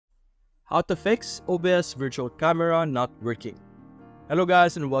How to fix OBS virtual camera not working. Hello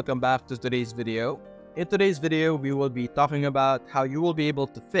guys and welcome back to today's video. In today's video, we will be talking about how you will be able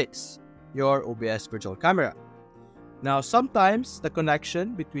to fix your OBS virtual camera. Now, sometimes the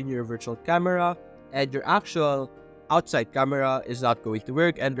connection between your virtual camera and your actual outside camera is not going to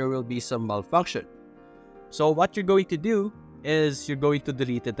work and there will be some malfunction. So what you're going to do is you're going to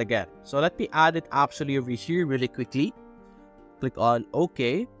delete it again. So let me add it actually over here really quickly. Click on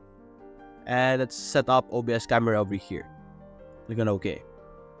OK. And let's set up OBS camera over here. Click on OK.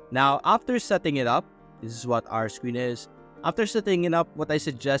 Now, after setting it up, this is what our screen is. After setting it up, what I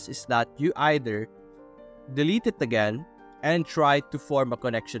suggest is that you either delete it again and try to form a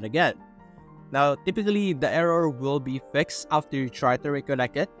connection again. Now, typically, the error will be fixed after you try to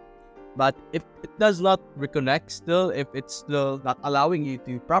reconnect it. But if it does not reconnect still, if it's still not allowing you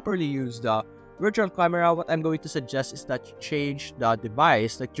to properly use the virtual camera, what I'm going to suggest is that you change the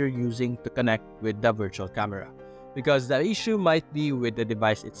device that you're using to connect with the virtual camera, because the issue might be with the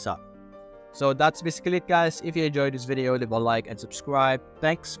device itself. So that's basically it, guys. If you enjoyed this video, leave a like and subscribe.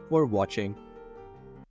 Thanks for watching.